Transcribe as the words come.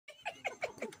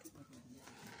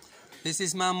This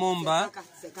is my Mômba.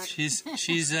 She's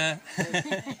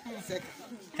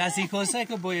kasi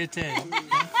koseka boyete.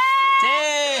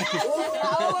 Te.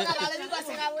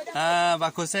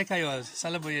 Ba koseka yo.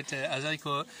 Sala boyete.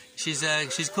 Azaiko.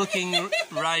 She's cooking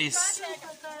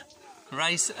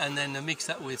rice, and then mix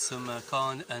that with some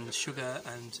corn and sugar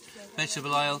and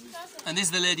vegetable oil. And this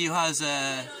is the lady who has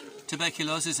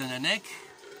tuberculosis in her neck,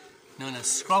 known as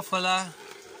Scrofula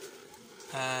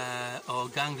or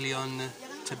ganglion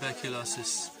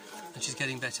tuberculosis, and she's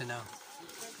getting better now,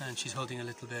 and she's holding a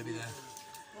little baby there.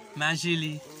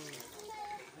 Majili.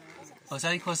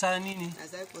 Osai kosa nini?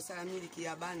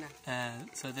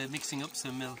 So they're mixing up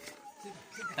some milk.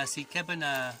 Kasi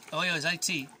kebana. Oh yeah, is that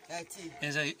tea?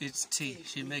 It's tea.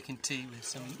 She's making tea with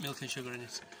some milk and sugar in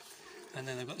it, and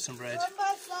then they've got some bread.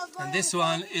 And this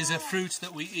one is a fruit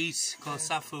that we eat called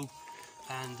safu,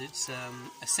 and it's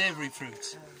a savoury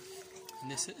fruit. And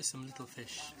this is some little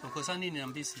fish.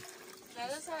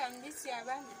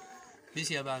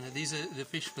 These are the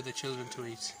fish for the children to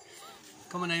eat.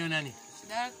 Come on, Nani.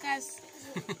 Dorcas.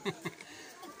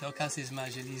 Dorcas is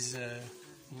Majeli's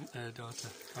daughter.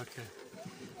 Okay,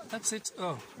 that's it.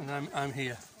 Oh, and I'm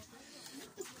here.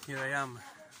 Here I am.